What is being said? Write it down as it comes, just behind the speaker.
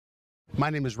My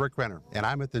name is Rick Renner, and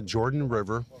I'm at the Jordan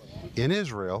River in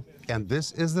Israel, and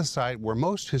this is the site where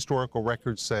most historical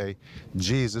records say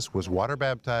Jesus was water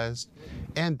baptized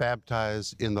and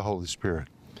baptized in the Holy Spirit.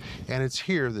 And it's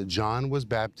here that John was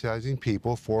baptizing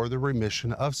people for the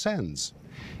remission of sins.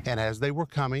 And as they were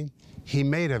coming, he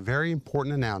made a very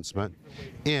important announcement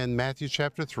in Matthew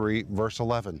chapter 3, verse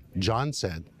 11. John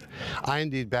said, "I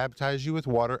indeed baptize you with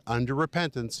water unto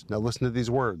repentance." Now listen to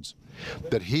these words.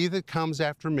 "But he that comes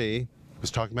after me," was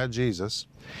talking about Jesus,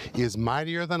 "is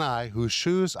mightier than I, whose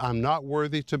shoes I'm not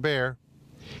worthy to bear.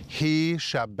 He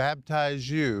shall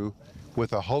baptize you with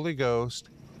the Holy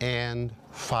Ghost and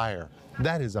fire."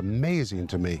 That is amazing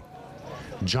to me.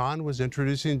 John was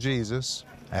introducing Jesus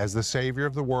as the Savior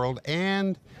of the world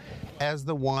and as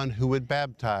the one who would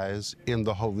baptize in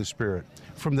the Holy Spirit.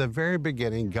 From the very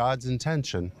beginning, God's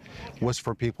intention was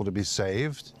for people to be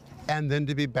saved and then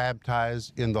to be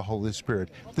baptized in the Holy Spirit.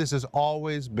 This has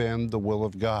always been the will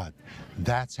of God.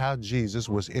 That's how Jesus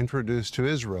was introduced to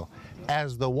Israel,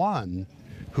 as the one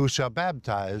who shall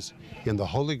baptize in the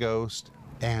Holy Ghost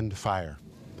and fire.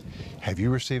 Have you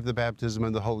received the baptism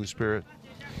in the Holy Spirit?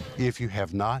 If you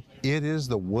have not, it is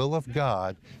the will of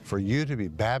God for you to be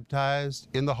baptized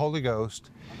in the Holy Ghost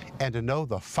and to know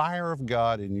the fire of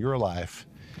God in your life.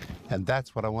 And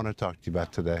that's what I want to talk to you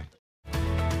about today.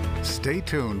 Stay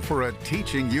tuned for a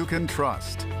teaching you can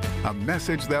trust, a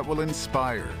message that will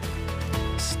inspire,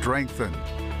 strengthen,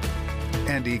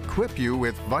 and equip you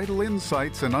with vital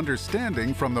insights and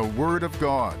understanding from the Word of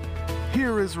God.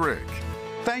 Here is Rick.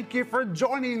 Thank you for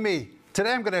joining me.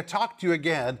 Today I'm going to talk to you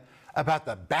again about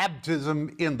the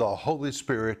baptism in the Holy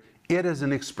Spirit. It is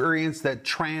an experience that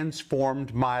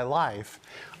transformed my life.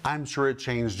 I'm sure it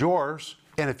changed yours.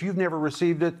 And if you've never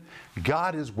received it,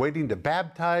 God is waiting to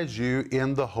baptize you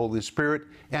in the Holy Spirit.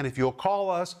 And if you'll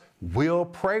call us, we'll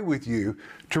pray with you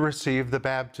to receive the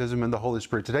baptism in the Holy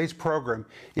Spirit. Today's program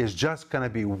is just going to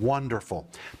be wonderful.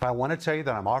 But I want to tell you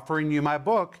that I'm offering you my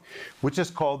book, which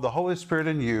is called The Holy Spirit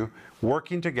and You,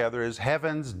 Working Together as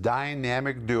Heaven's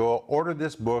Dynamic Duo. Order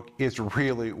this book. It's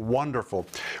really wonderful.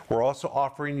 We're also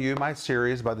offering you my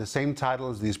series by the same title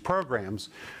as these programs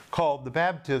called The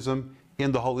Baptism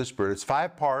in the Holy Spirit. It's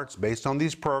 5 parts based on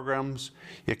these programs.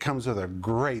 It comes with a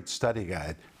great study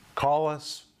guide. Call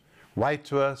us, write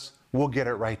to us, we'll get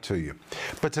it right to you.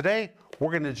 But today, we're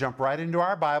going to jump right into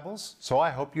our Bibles. So I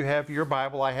hope you have your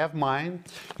Bible. I have mine.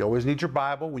 You always need your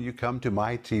Bible when you come to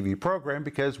my TV program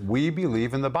because we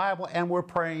believe in the Bible and we're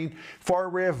praying for a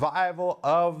revival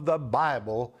of the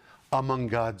Bible among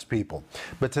God's people.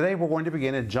 But today we're going to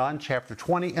begin in John chapter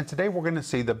 20, and today we're going to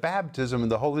see the baptism in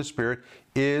the Holy Spirit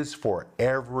is for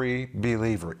every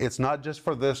believer. It's not just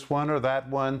for this one or that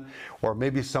one, or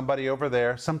maybe somebody over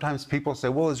there. Sometimes people say,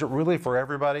 well, is it really for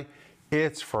everybody?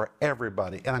 It's for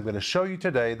everybody. And I'm going to show you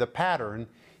today the pattern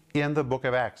in the book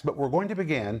of Acts. But we're going to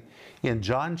begin in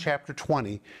John chapter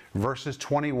 20, verses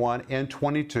 21 and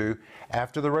 22.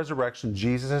 After the resurrection,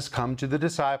 Jesus has come to the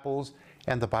disciples,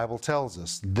 and the Bible tells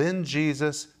us, "Then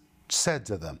Jesus said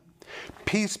to them,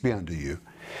 Peace be unto you.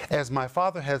 As my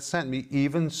Father hath sent me,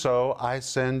 even so I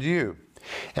send you."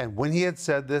 And when he had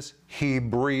said this, he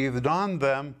breathed on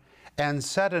them and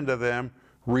said unto them,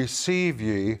 "Receive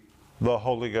ye the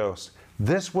Holy Ghost."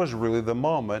 This was really the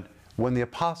moment when the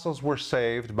apostles were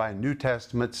saved by New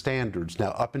Testament standards.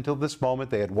 Now, up until this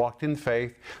moment, they had walked in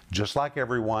faith, just like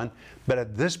everyone. But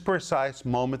at this precise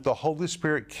moment, the Holy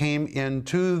Spirit came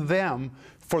into them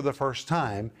for the first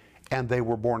time, and they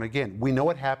were born again. We know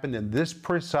it happened in this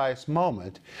precise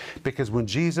moment because when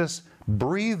Jesus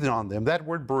breathed on them, that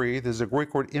word breathe is a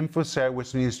Greek word emphaseo,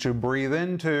 which means to breathe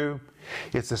into.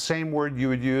 It's the same word you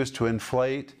would use to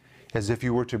inflate, as if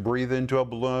you were to breathe into a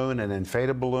balloon and inflate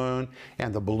a balloon,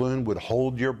 and the balloon would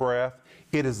hold your breath.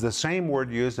 It is the same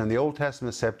word used in the Old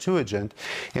Testament Septuagint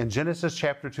in Genesis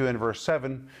chapter 2 and verse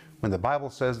 7, when the Bible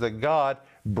says that God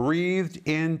breathed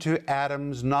into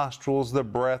Adam's nostrils the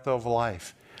breath of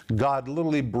life. God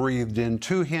literally breathed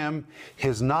into him.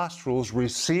 His nostrils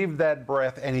received that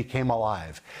breath and he came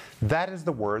alive. That is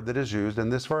the word that is used in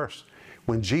this verse.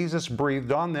 When Jesus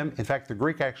breathed on them, in fact, the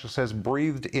Greek actually says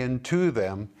breathed into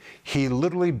them. He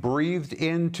literally breathed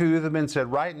into them and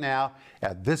said, right now,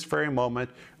 at this very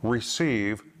moment,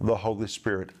 receive the Holy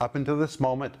Spirit. Up until this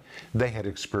moment, they had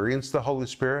experienced the Holy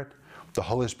Spirit. The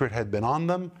Holy Spirit had been on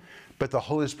them, but the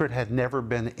Holy Spirit had never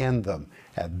been in them.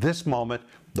 At this moment,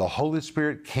 the Holy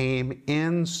Spirit came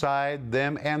inside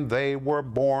them and they were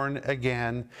born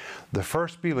again. The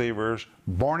first believers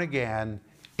born again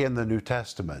in the New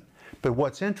Testament. But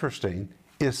what's interesting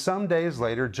is some days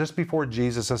later, just before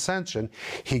Jesus' ascension,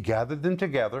 he gathered them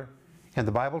together And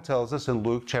the Bible tells us in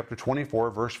Luke chapter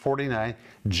 24, verse 49,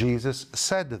 Jesus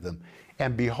said to them,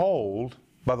 and behold,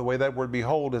 by the way, that word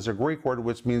behold is a Greek word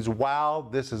which means, wow,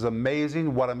 this is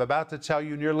amazing. What I'm about to tell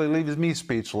you nearly leaves me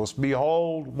speechless.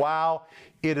 Behold, wow,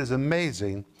 it is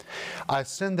amazing. I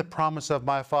send the promise of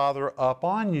my Father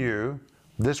upon you.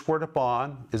 This word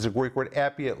upon is a Greek word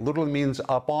epi. It literally means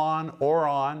upon or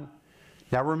on.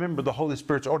 Now remember, the Holy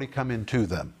Spirit's already come into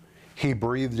them. He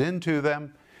breathed into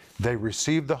them. They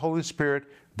received the Holy Spirit.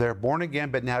 They're born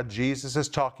again, but now Jesus is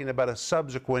talking about a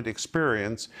subsequent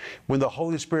experience when the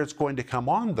Holy Spirit's going to come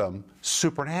on them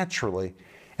supernaturally.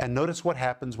 And notice what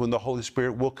happens when the Holy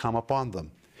Spirit will come upon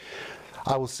them.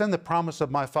 I will send the promise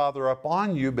of my Father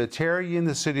upon you, but tarry ye in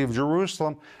the city of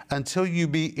Jerusalem until you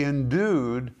be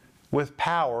endued with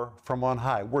power from on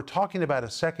high. We're talking about a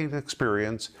second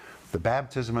experience, the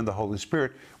baptism in the Holy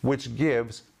Spirit, which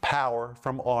gives power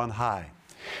from on high.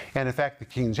 And in fact, the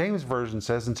King James Version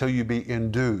says, until you be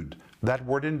endued. That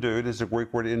word endued is a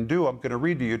Greek word endue. I'm going to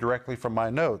read to you directly from my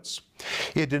notes.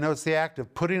 It denotes the act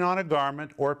of putting on a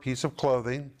garment or a piece of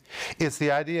clothing. It's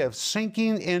the idea of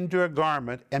sinking into a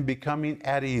garment and becoming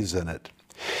at ease in it.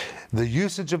 The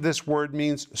usage of this word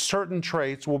means certain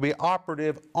traits will be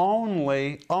operative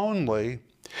only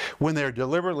when they're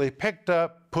deliberately picked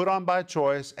up, put on by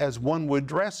choice, as one would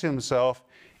dress himself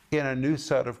in a new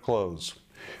set of clothes.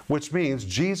 Which means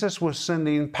Jesus was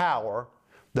sending power.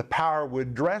 The power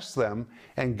would dress them,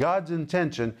 and God's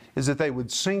intention is that they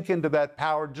would sink into that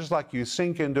power just like you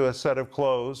sink into a set of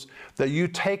clothes, that you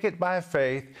take it by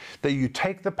faith, that you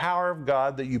take the power of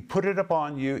God, that you put it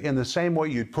upon you in the same way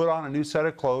you'd put on a new set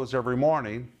of clothes every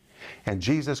morning. And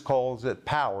Jesus calls it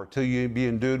power, till you be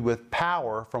endued with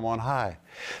power from on high.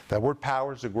 That word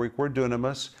power is the Greek word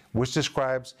dunamis, which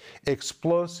describes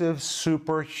explosive,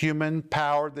 superhuman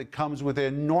power that comes with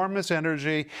enormous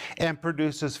energy and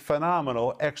produces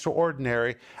phenomenal,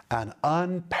 extraordinary, and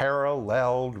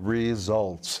unparalleled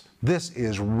results. This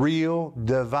is real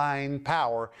divine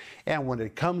power, and when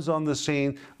it comes on the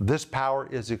scene, this power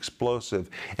is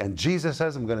explosive. And Jesus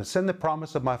says, I'm going to send the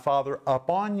promise of my Father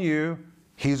upon you.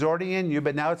 He's already in you,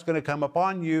 but now it's going to come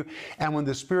upon you. And when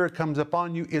the Spirit comes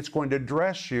upon you, it's going to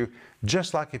dress you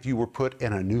just like if you were put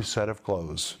in a new set of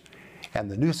clothes. And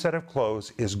the new set of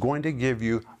clothes is going to give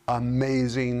you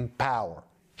amazing power.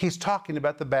 He's talking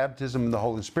about the baptism in the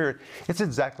Holy Spirit. It's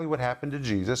exactly what happened to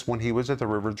Jesus when he was at the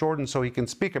River Jordan, so he can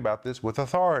speak about this with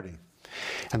authority.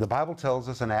 And the Bible tells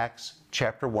us in Acts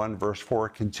chapter 1, verse 4,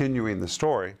 continuing the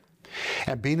story,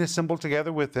 and being assembled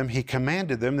together with them, he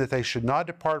commanded them that they should not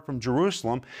depart from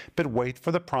Jerusalem, but wait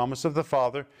for the promise of the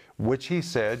Father, which he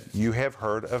said, you have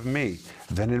heard of me.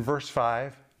 Then in verse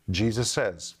 5, Jesus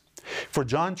says, for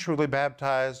John truly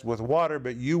baptized with water,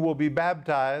 but you will be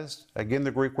baptized, again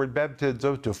the Greek word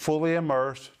baptizo, to fully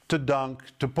immerse, to dunk,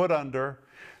 to put under,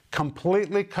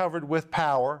 completely covered with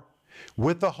power,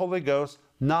 with the Holy Ghost,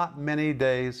 not many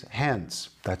days hence.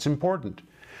 That's important,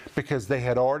 because they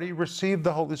had already received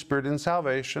the Holy Spirit in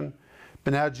salvation.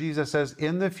 But now Jesus says,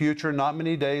 in the future, not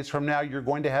many days from now, you're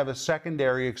going to have a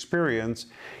secondary experience,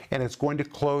 and it's going to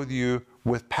clothe you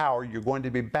with power. You're going to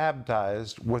be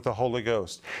baptized with the Holy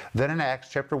Ghost. Then in Acts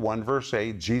chapter 1, verse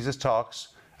 8, Jesus talks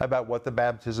about what the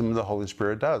baptism of the Holy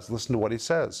Spirit does. Listen to what he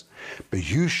says. But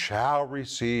you shall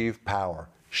receive power.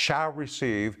 Shall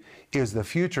receive is the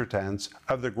future tense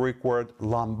of the Greek word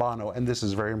lambano, and this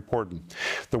is very important.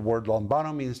 The word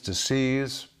lambano means to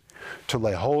seize, to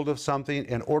lay hold of something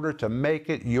in order to make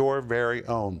it your very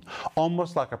own.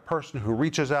 Almost like a person who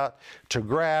reaches out to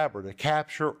grab or to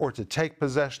capture or to take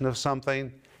possession of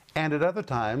something. And at other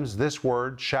times, this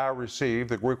word shall receive,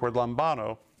 the Greek word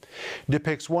lambano,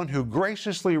 depicts one who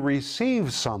graciously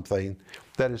receives something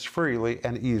that is freely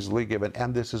and easily given.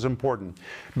 And this is important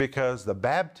because the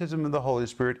baptism of the Holy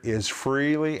Spirit is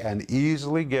freely and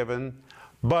easily given,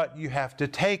 but you have to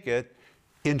take it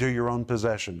into your own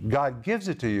possession. God gives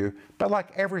it to you, but like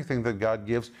everything that God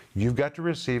gives, you've got to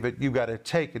receive it. You've got to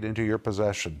take it into your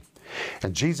possession.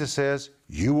 And Jesus says,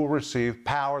 you will receive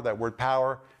power. That word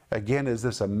power, again, is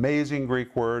this amazing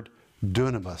Greek word,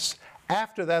 dunamis.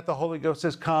 After that, the Holy Ghost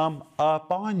has come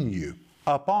upon you.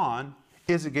 Upon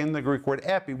is again the Greek word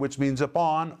epi, which means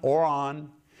upon or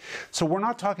on. So we're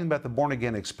not talking about the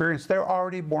born-again experience. They're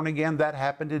already born again. That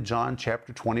happened in John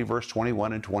chapter 20, verse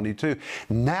 21 and 22.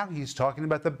 Now he's talking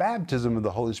about the baptism of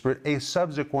the Holy Spirit, a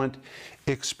subsequent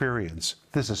experience.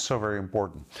 This is so very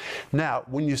important. Now,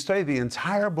 when you study the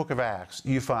entire book of Acts,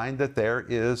 you find that there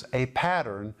is a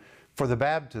pattern for the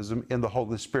baptism in the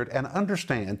Holy Spirit. And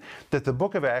understand that the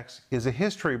book of Acts is a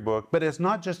history book, but it's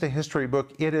not just a history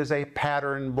book, it is a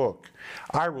pattern book.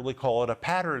 I really call it a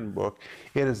pattern book.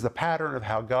 It is the pattern of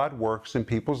how God works in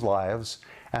people's lives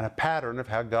and a pattern of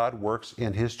how God works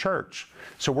in His church.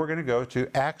 So we're going to go to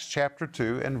Acts chapter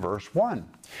 2 and verse 1.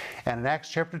 And in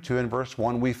Acts chapter 2 and verse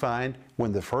 1, we find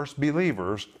when the first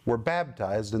believers were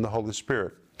baptized in the Holy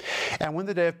Spirit. And when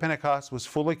the day of Pentecost was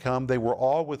fully come, they were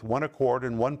all with one accord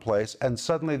in one place, and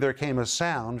suddenly there came a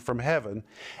sound from heaven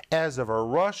as of a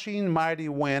rushing mighty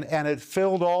wind, and it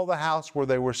filled all the house where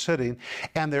they were sitting.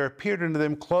 And there appeared unto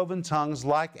them cloven tongues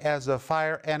like as of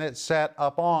fire, and it sat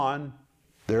upon,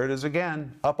 there it is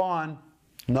again, upon,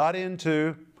 not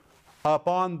into,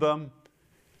 upon them.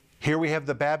 Here we have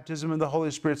the baptism of the Holy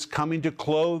Spirit's coming to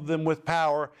clothe them with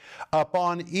power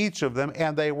upon each of them,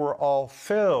 and they were all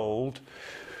filled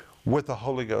with the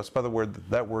Holy Ghost. By the word,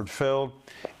 that word filled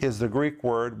is the Greek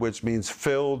word which means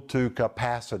filled to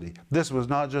capacity. This was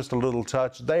not just a little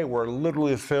touch. They were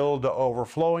literally filled to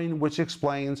overflowing, which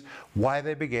explains why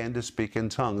they began to speak in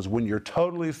tongues. When you're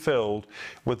totally filled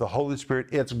with the Holy Spirit,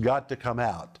 it's got to come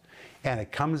out. And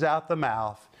it comes out the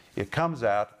mouth. It comes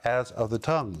out as of the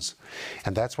tongues.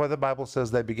 And that's why the Bible says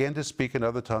they began to speak in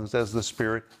other tongues as the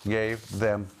Spirit gave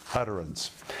them utterance.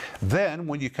 Then,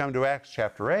 when you come to Acts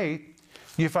chapter 8,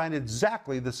 you find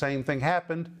exactly the same thing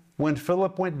happened when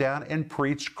Philip went down and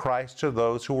preached Christ to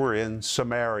those who were in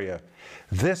Samaria.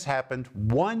 This happened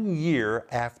 1 year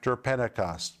after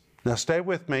Pentecost. Now stay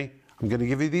with me. I'm going to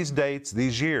give you these dates,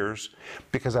 these years,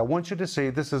 because I want you to see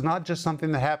this is not just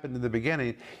something that happened in the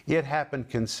beginning. It happened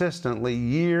consistently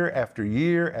year after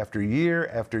year after year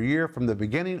after year, from the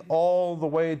beginning all the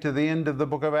way to the end of the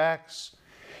book of Acts.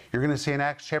 You're going to see in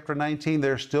Acts chapter 19,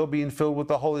 they're still being filled with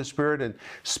the Holy Spirit and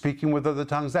speaking with other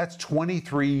tongues. That's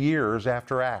 23 years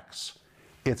after Acts.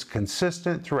 It's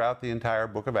consistent throughout the entire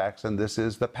book of Acts, and this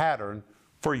is the pattern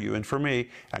for you and for me,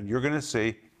 and you're going to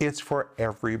see it's for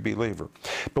every believer.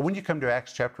 But when you come to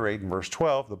Acts chapter 8 and verse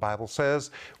 12, the Bible says,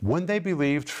 when they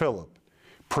believed Philip,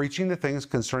 preaching the things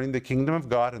concerning the kingdom of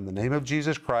God in the name of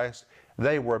Jesus Christ,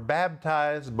 they were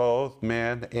baptized, both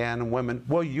men and women.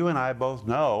 Well, you and I both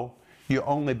know you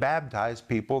only baptize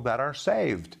people that are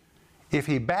saved. If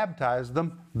he baptized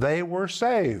them, they were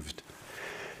saved.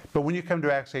 But when you come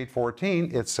to Acts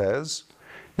 8:14, it says,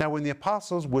 now when the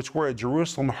apostles which were at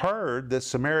Jerusalem heard that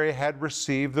Samaria had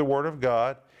received the word of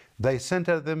God, they sent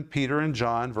unto them Peter and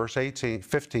John, verse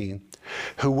 15,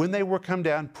 who when they were come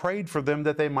down prayed for them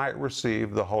that they might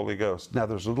receive the Holy Ghost. Now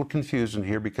there's a little confusion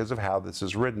here because of how this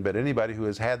is written, but anybody who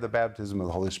has had the baptism of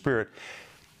the Holy Spirit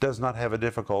does not have a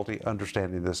difficulty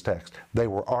understanding this text. They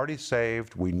were already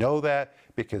saved. We know that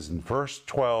because in verse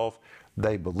 12,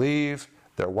 they believe,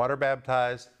 they're water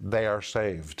baptized, they are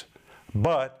saved.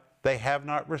 But they have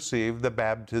not received the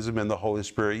baptism in the Holy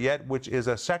Spirit yet, which is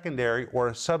a secondary or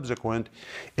a subsequent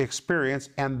experience.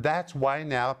 And that's why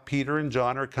now Peter and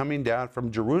John are coming down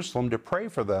from Jerusalem to pray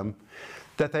for them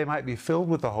that they might be filled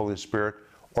with the Holy Spirit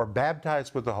or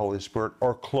baptized with the Holy Spirit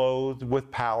or clothed with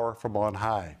power from on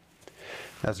high.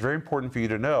 That's very important for you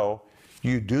to know.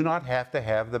 You do not have to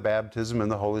have the baptism in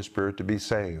the Holy Spirit to be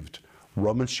saved.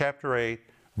 Romans chapter 8,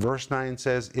 verse 9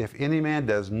 says, if any man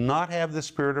does not have the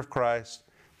Spirit of Christ,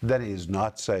 then he is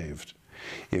not saved.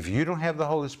 If you don't have the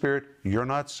Holy Spirit, you're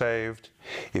not saved.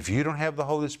 If you don't have the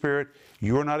Holy Spirit,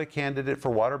 you're not a candidate for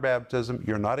water baptism.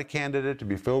 You're not a candidate to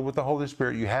be filled with the Holy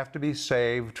Spirit. You have to be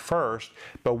saved first.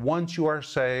 But once you are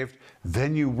saved,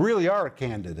 then you really are a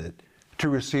candidate to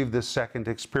receive this second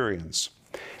experience.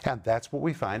 And that's what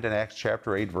we find in Acts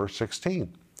chapter 8, verse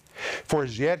 16. For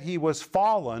as yet he was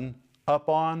fallen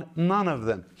upon none of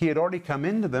them. He had already come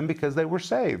into them because they were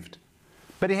saved.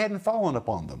 But he hadn't fallen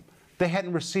upon them. They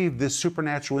hadn't received this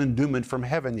supernatural endowment from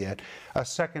heaven yet, a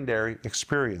secondary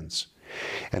experience.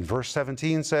 And verse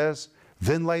 17 says,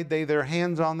 then laid they their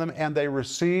hands on them, and they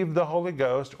received the Holy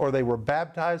Ghost, or they were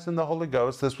baptized in the Holy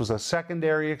Ghost. This was a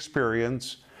secondary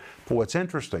experience. But what's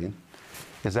interesting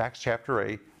is Acts chapter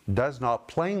 8 does not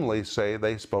plainly say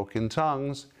they spoke in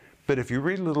tongues, but if you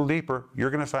read a little deeper,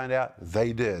 you're going to find out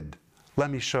they did.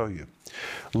 Let me show you.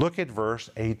 Look at verse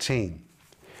 18.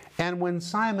 And when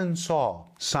Simon saw,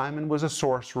 Simon was a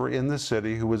sorcerer in the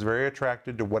city who was very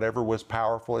attracted to whatever was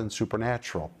powerful and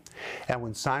supernatural. And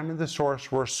when Simon the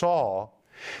sorcerer saw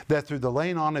that through the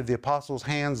laying on of the apostles'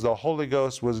 hands the Holy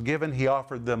Ghost was given, he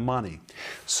offered them money.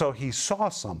 So he saw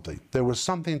something. There was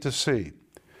something to see.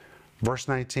 Verse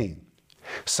 19.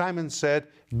 Simon said,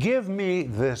 give me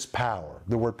this power.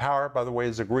 The word power, by the way,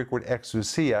 is the Greek word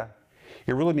exousia.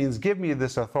 It really means give me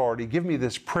this authority, give me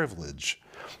this privilege,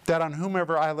 that on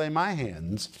whomever I lay my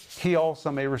hands, he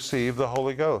also may receive the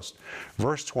Holy Ghost.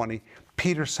 Verse 20,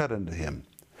 Peter said unto him,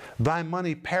 Thy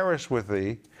money perish with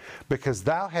thee, because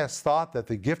thou hast thought that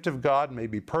the gift of God may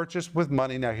be purchased with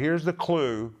money. Now here's the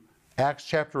clue, Acts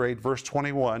chapter 8, verse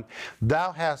 21.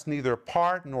 Thou hast neither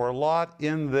part nor lot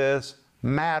in this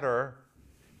matter.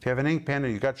 If you have an ink pen or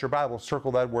you got your Bible,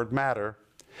 circle that word matter.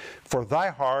 For thy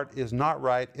heart is not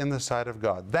right in the sight of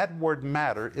God. That word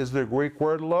matter is the Greek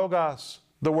word logos.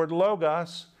 The word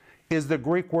logos is the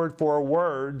Greek word for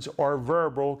words or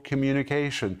verbal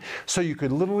communication. So you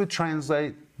could literally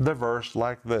translate the verse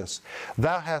like this.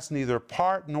 Thou hast neither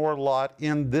part nor lot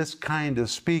in this kind of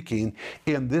speaking,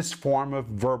 in this form of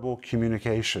verbal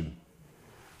communication.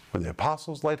 When the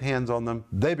apostles laid hands on them,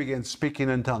 they began speaking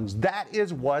in tongues. That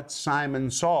is what Simon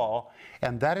saw,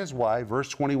 and that is why verse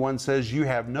 21 says, you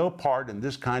have no part in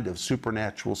this kind of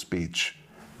supernatural speech.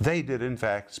 They did, in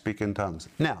fact, speak in tongues.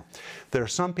 Now, there are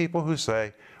some people who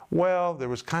say, well, there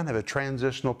was kind of a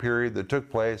transitional period that took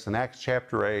place in Acts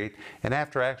chapter 8, and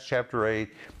after Acts chapter 8,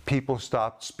 people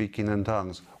stopped speaking in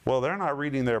tongues. Well, they're not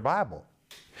reading their Bible,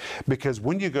 because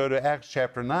when you go to Acts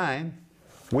chapter 9,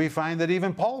 we find that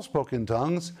even Paul spoke in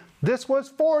tongues. This was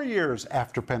 4 years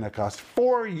after Pentecost.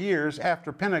 4 years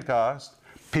after Pentecost,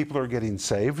 people are getting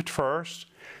saved first.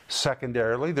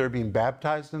 Secondarily, they're being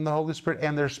baptized in the Holy Spirit,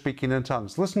 and they're speaking in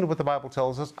tongues. Listen to what the Bible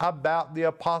tells us about the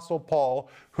Apostle Paul,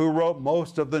 who wrote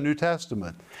most of the New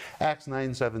Testament. Acts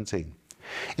 9:17.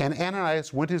 And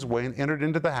Ananias went his way and entered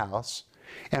into the house,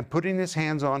 and putting his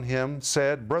hands on him,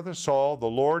 said, Brother Saul, the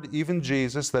Lord, even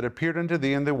Jesus, that appeared unto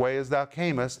thee in the way as thou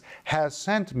camest, has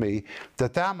sent me,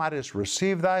 that thou mightest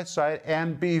receive thy sight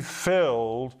and be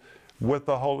filled with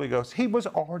the Holy Ghost. He was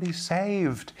already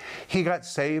saved. He got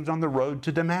saved on the road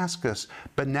to Damascus.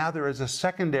 But now there is a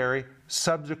secondary,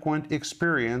 subsequent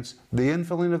experience, the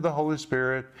infilling of the Holy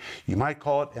Spirit. You might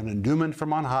call it an endowment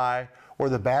from on high, or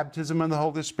the baptism in the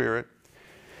Holy Spirit.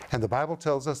 And the Bible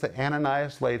tells us that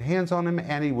Ananias laid hands on him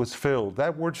and he was filled.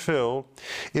 That word filled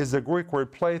is the Greek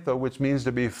word pletho, which means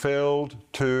to be filled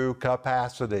to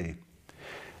capacity.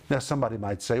 Now somebody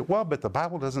might say, well, but the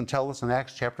Bible doesn't tell us in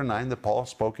Acts chapter 9 that Paul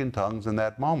spoke in tongues in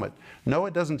that moment. No,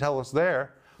 it doesn't tell us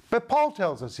there, but Paul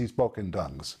tells us he spoke in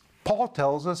tongues. Paul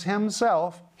tells us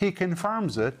himself, he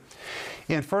confirms it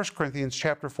in 1 Corinthians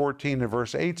chapter 14 and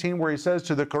verse 18, where he says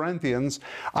to the Corinthians,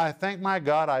 I thank my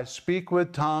God I speak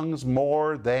with tongues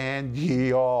more than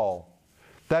ye all.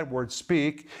 That word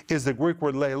speak is the Greek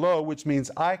word lelo, which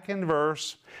means I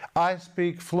converse, I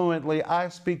speak fluently, I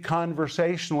speak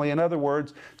conversationally. In other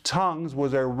words, tongues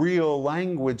was a real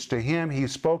language to him. He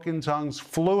spoke in tongues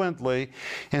fluently.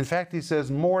 In fact, he says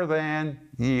more than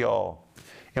ye all.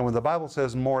 And when the Bible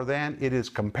says more than, it is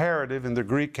comparative in the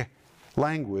Greek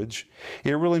language.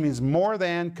 It really means more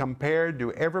than compared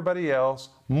to everybody else,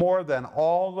 more than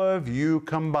all of you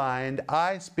combined.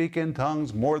 I speak in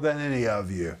tongues more than any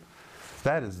of you.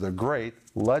 That is the great,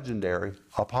 legendary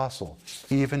apostle.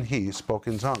 Even he spoke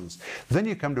in tongues. Then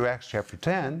you come to Acts chapter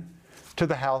 10, to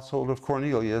the household of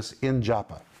Cornelius in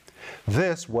Joppa.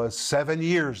 This was 7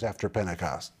 years after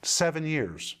Pentecost. 7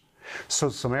 years. So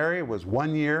Samaria was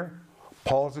 1 year.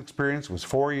 Paul's experience was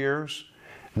 4 years.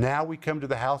 Now we come to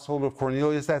the household of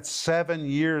Cornelius. That's 7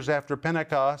 years after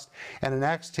Pentecost. And in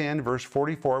Acts 10, verse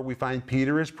 44, we find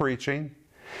Peter is preaching.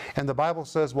 And the Bible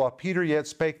says, while Peter yet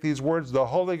spake these words, the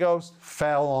Holy Ghost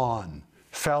fell on.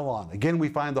 Again, we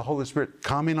find the Holy Spirit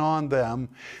coming on them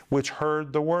which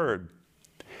heard the word.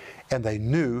 And they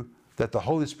knew that the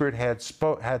Holy Spirit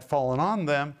had fallen on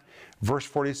them. Verse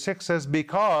 46 says,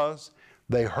 because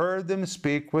they heard them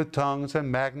speak with tongues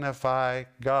and magnify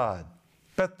God.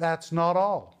 But that's not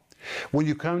all. When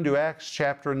you come to Acts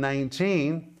chapter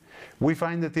 19, we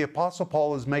find that the Apostle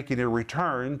Paul is making a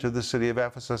return to the city of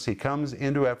Ephesus. He comes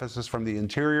into Ephesus from the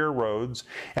interior roads,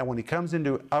 and when he comes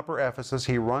into upper Ephesus,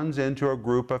 he runs into a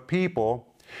group of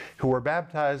people who were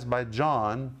baptized by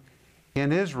John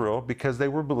in Israel because they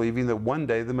were believing that one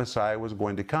day the Messiah was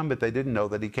going to come, but they didn't know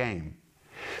that he came.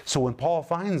 So when Paul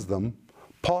finds them,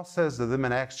 Paul says to them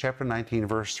in Acts chapter 19,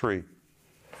 verse 3,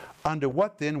 unto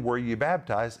what then were ye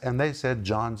baptized? And they said,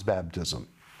 John's baptism.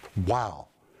 Wow.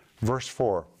 Verse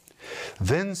 4,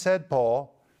 then said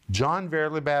Paul, John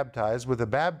verily baptized with the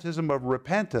baptism of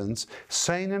repentance,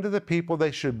 saying unto the people they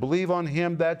should believe on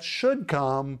him that should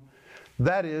come,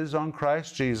 that is, on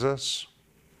Christ Jesus.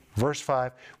 Verse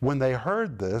 5, when they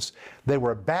heard this, they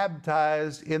were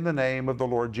baptized in the name of the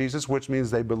Lord Jesus, which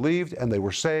means they believed and they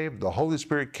were saved. The Holy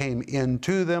Spirit came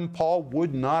into them. Paul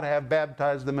would not have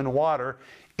baptized them in water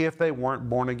if they weren't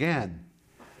born again.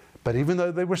 But even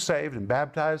though they were saved and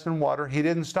baptized in water, he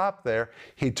didn't stop there.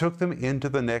 He took them into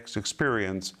the next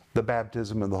experience, the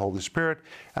baptism in the Holy Spirit.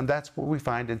 And that's what we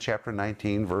find in chapter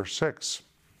 19, verse 6.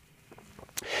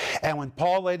 And when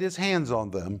Paul laid his hands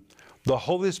on them, the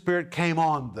Holy Spirit came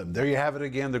on them. There you have it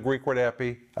again, the Greek word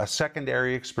epi, a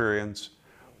secondary experience.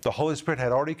 The Holy Spirit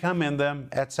had already come in them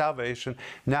at salvation.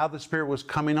 Now the Spirit was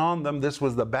coming on them. This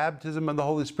was the baptism of the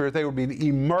Holy Spirit. They were being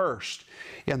immersed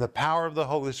in the power of the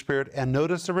Holy Spirit. And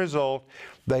notice the result.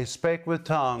 They spake with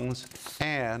tongues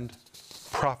and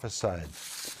prophesied.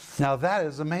 Now that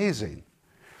is amazing.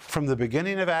 From the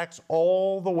beginning of Acts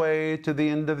all the way to the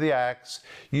end of the Acts,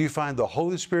 you find the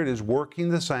Holy Spirit is working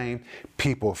the same.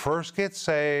 People first get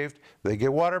saved. They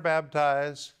get water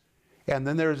baptized. And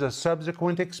then there's a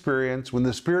subsequent experience when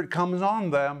the Spirit comes on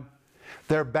them.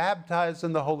 They're baptized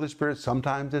in the Holy Spirit.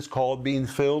 Sometimes it's called being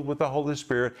filled with the Holy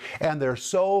Spirit. And they're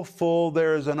so full,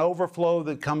 there is an overflow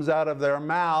that comes out of their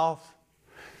mouth.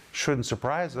 Shouldn't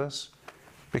surprise us,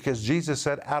 because Jesus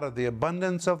said, out of the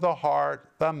abundance of the heart,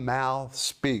 the mouth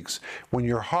speaks. When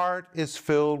your heart is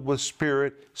filled with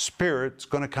Spirit, Spirit's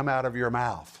going to come out of your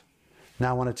mouth. Now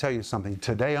I want to tell you something.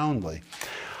 Today only,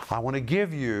 I want to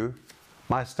give you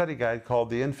my study guide called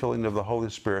The Infilling of the Holy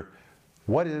Spirit.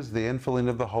 What is the infilling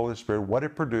of the Holy Spirit? What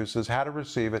it produces, how to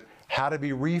receive it, how to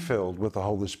be refilled with the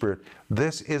Holy Spirit.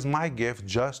 This is my gift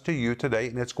just to you today,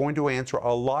 and it's going to answer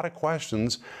a lot of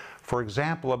questions. For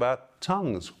example, about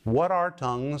tongues. What are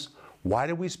tongues? Why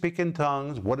do we speak in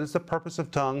tongues? What is the purpose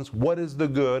of tongues? What is the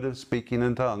good of speaking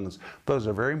in tongues? Those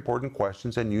are very important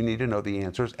questions, and you need to know the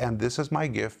answers, and this is my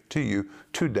gift to you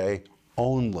today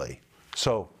only.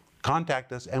 So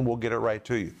contact us and we'll get it right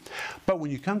to you. But when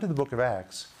you come to the book of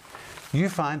Acts, you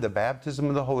find the baptism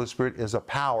of the Holy Spirit is a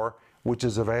power which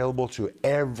is available to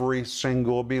every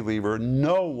single believer.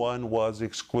 No one was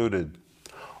excluded.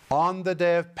 On the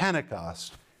day of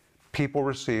Pentecost, people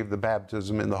received the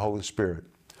baptism in the Holy Spirit.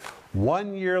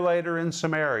 1 year later in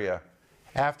Samaria,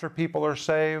 after people are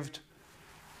saved,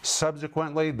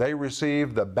 subsequently they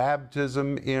receive the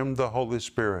baptism in the Holy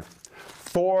Spirit.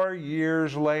 4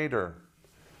 years later,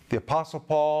 the Apostle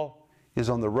Paul is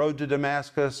on the road to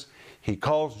Damascus. He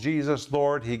calls Jesus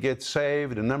Lord. He gets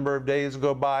saved. A number of days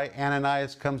go by.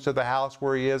 Ananias comes to the house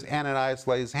where he is. Ananias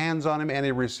lays hands on him and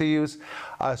he receives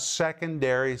a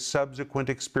secondary, subsequent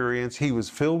experience. He was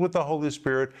filled with the Holy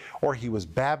Spirit, or he was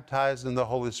baptized in the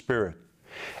Holy Spirit.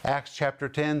 Acts chapter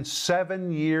 10,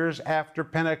 7 years after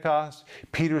Pentecost,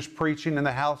 Peter's preaching in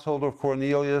the household of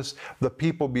Cornelius. The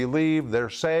people believe, they're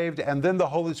saved, and then the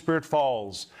Holy Spirit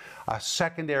falls. A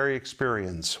secondary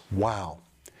experience. Wow.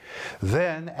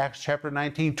 Then, Acts chapter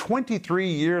 19, 23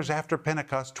 years after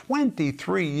Pentecost.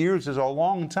 23 years is a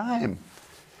long time.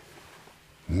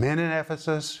 Men in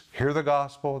Ephesus hear the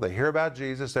gospel. They hear about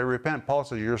Jesus. They repent. Paul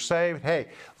says, you're saved. Hey,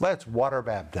 let's water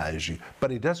baptize you.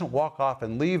 But he doesn't walk off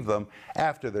and leave them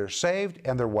after they're saved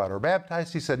and they're water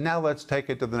baptized. He said, now let's take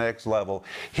it to the next level.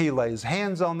 He lays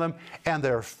hands on them and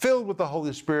they're filled with the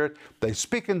Holy Spirit. They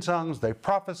speak in tongues. They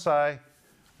prophesy.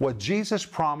 What Jesus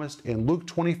promised in Luke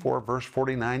 24, verse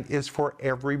 49 is for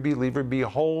every believer.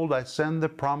 Behold, I send the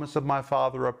promise of my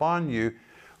Father upon you.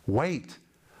 Wait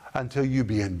until you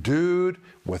be endued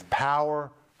with power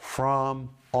from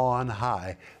on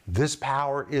high. This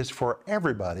power is for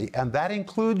everybody, and that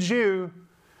includes you.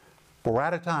 But we're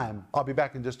out of time. I'll be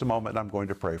back in just a moment, and I'm going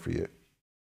to pray for you.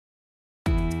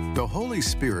 The Holy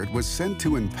Spirit was sent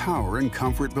to empower and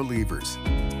comfort believers.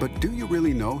 But do you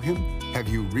really know Him? Have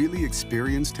you really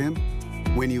experienced Him?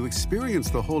 When you experience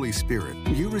the Holy Spirit,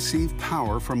 you receive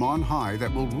power from on high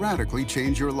that will radically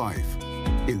change your life.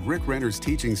 In Rick Renner's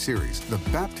teaching series, The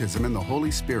Baptism in the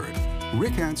Holy Spirit,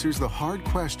 Rick answers the hard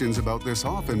questions about this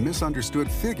often misunderstood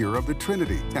figure of the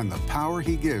Trinity and the power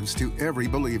He gives to every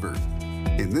believer.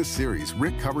 In this series,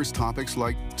 Rick covers topics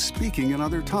like speaking in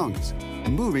other tongues,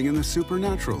 moving in the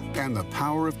supernatural, and the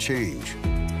power of change.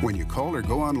 When you call or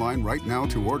go online right now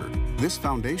to order, this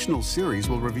foundational series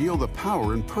will reveal the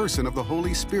power and person of the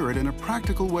Holy Spirit in a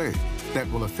practical way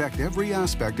that will affect every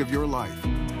aspect of your life.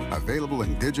 Available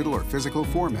in digital or physical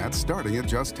formats starting at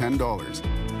just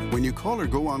 $10. When you call or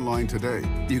go online today,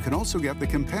 you can also get the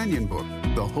companion book,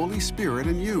 The Holy Spirit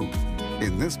and You.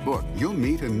 In this book, you'll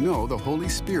meet and know the Holy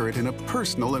Spirit in a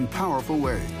personal and powerful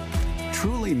way.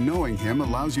 Truly knowing Him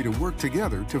allows you to work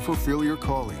together to fulfill your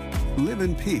calling, live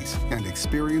in peace, and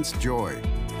experience joy.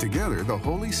 Together, the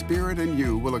Holy Spirit and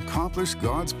you will accomplish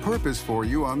God's purpose for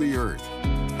you on the earth.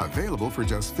 Available for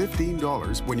just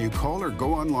 $15 when you call or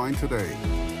go online today.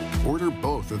 Order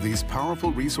both of these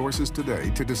powerful resources today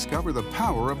to discover the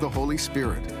power of the Holy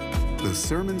Spirit. the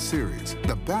sermon series,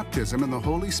 The Baptism in the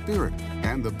Holy Spirit,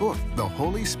 and the book, The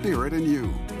Holy Spirit in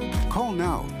You. Call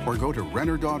now or go to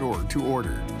renner.org to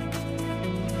order.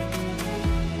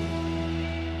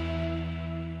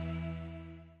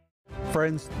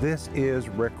 Friends, this is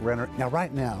Rick Renner. Now,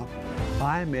 right now,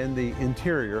 I'm in the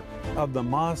interior of the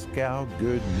Moscow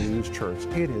Good News Church.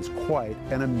 It is quite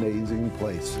an amazing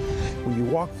place. When you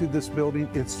walk through this building,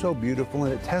 it's so beautiful,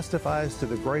 and it testifies to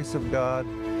the grace of God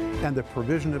and the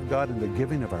provision of God and the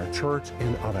giving of our church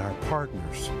and of our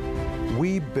partners.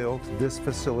 We built this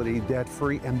facility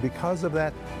debt-free, and because of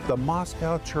that, the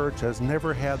Moscow Church has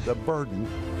never had the burden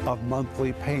of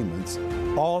monthly payments.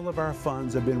 All of our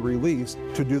funds have been released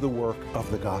to do the work of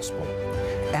the gospel.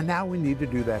 And now we need to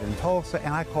do that in Tulsa,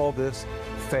 and I call this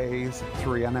Phase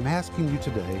 3. And I'm asking you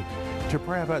today to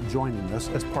pray about joining us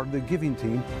as part of the giving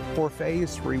team for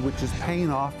Phase 3, which is paying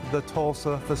off the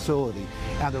Tulsa facility.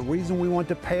 And the reason we want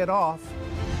to pay it off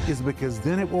is because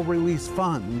then it will release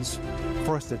funds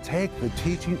for us to take the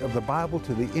teaching of the Bible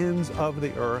to the ends of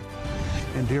the earth.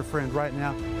 And dear friend, right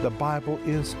now, the Bible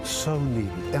is so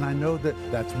needed. And I know that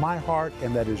that's my heart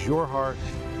and that is your heart.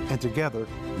 And together,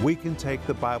 we can take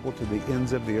the Bible to the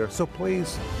ends of the earth. So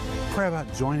please pray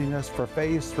about joining us for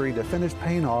Phase 3 to finish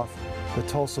paying off the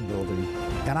Tulsa building.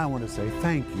 And I want to say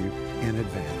thank you in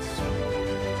advance.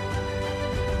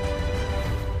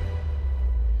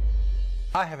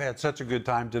 I have had such a good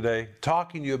time today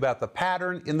talking to you about the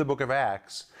pattern in the book of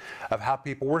Acts of how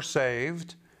people were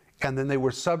saved and then they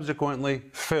were subsequently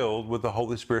filled with the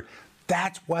Holy Spirit.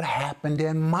 That's what happened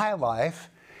in my life,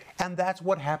 and that's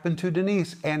what happened to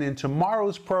Denise. And in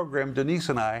tomorrow's program, Denise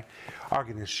and I are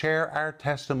going to share our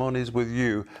testimonies with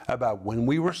you about when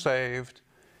we were saved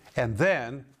and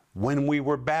then when we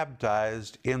were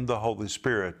baptized in the Holy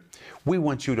Spirit. We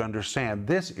want you to understand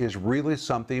this is really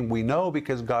something we know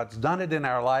because God's done it in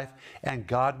our life, and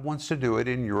God wants to do it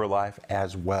in your life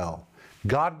as well.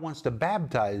 God wants to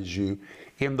baptize you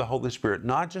in the Holy Spirit,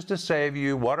 not just to save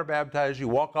you, water baptize you,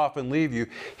 walk off and leave you.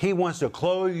 He wants to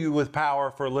clothe you with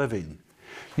power for living.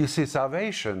 You see,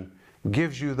 salvation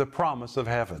gives you the promise of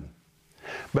heaven,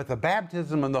 but the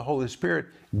baptism in the Holy Spirit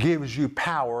gives you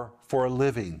power for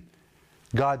living.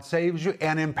 God saves you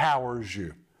and empowers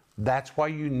you. That's why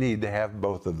you need to have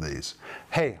both of these.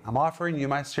 Hey, I'm offering you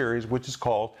my series, which is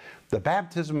called The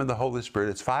Baptism in the Holy Spirit.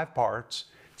 It's 5 parts.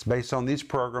 It's based on these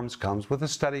programs, comes with a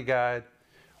study guide.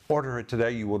 Order it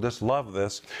today. You will just love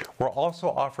this. We're also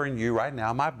offering you right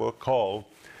now my book called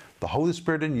The Holy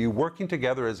Spirit and You, Working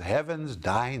Together as Heaven's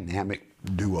Dynamic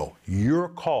Duo. You're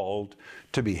called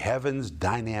to be heaven's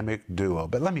dynamic duo.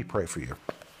 But let me pray for you.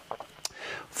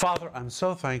 Father, I'm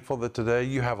so thankful that today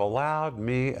you have allowed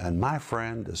me and my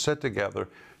friend to sit together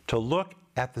to look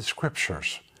at the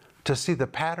Scriptures, to see the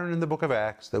pattern in the book of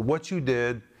Acts, that what you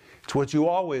did, it's what you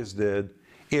always did,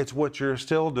 it's what you're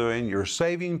still doing. You're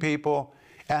saving people,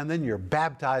 and then you're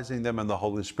baptizing them in the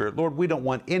Holy Spirit. Lord, we don't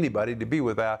want anybody to be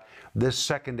without this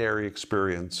secondary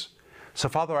experience. So,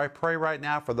 Father, I pray right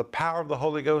now for the power of the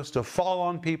Holy Ghost to fall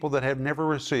on people that have never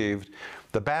received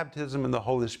the baptism in the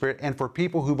Holy Spirit, and for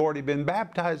people who've already been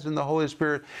baptized in the Holy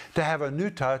Spirit to have a new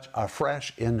touch, a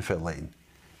fresh infilling.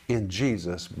 In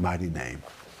Jesus' mighty name.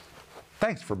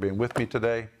 Thanks for being with me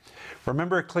today.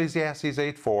 Remember Ecclesiastes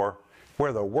 8:4,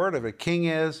 where the word of a king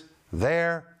is,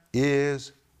 there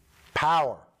is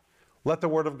power. Let the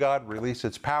word of God release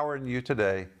its power in you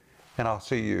today, and I'll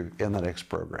see you in the next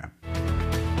program.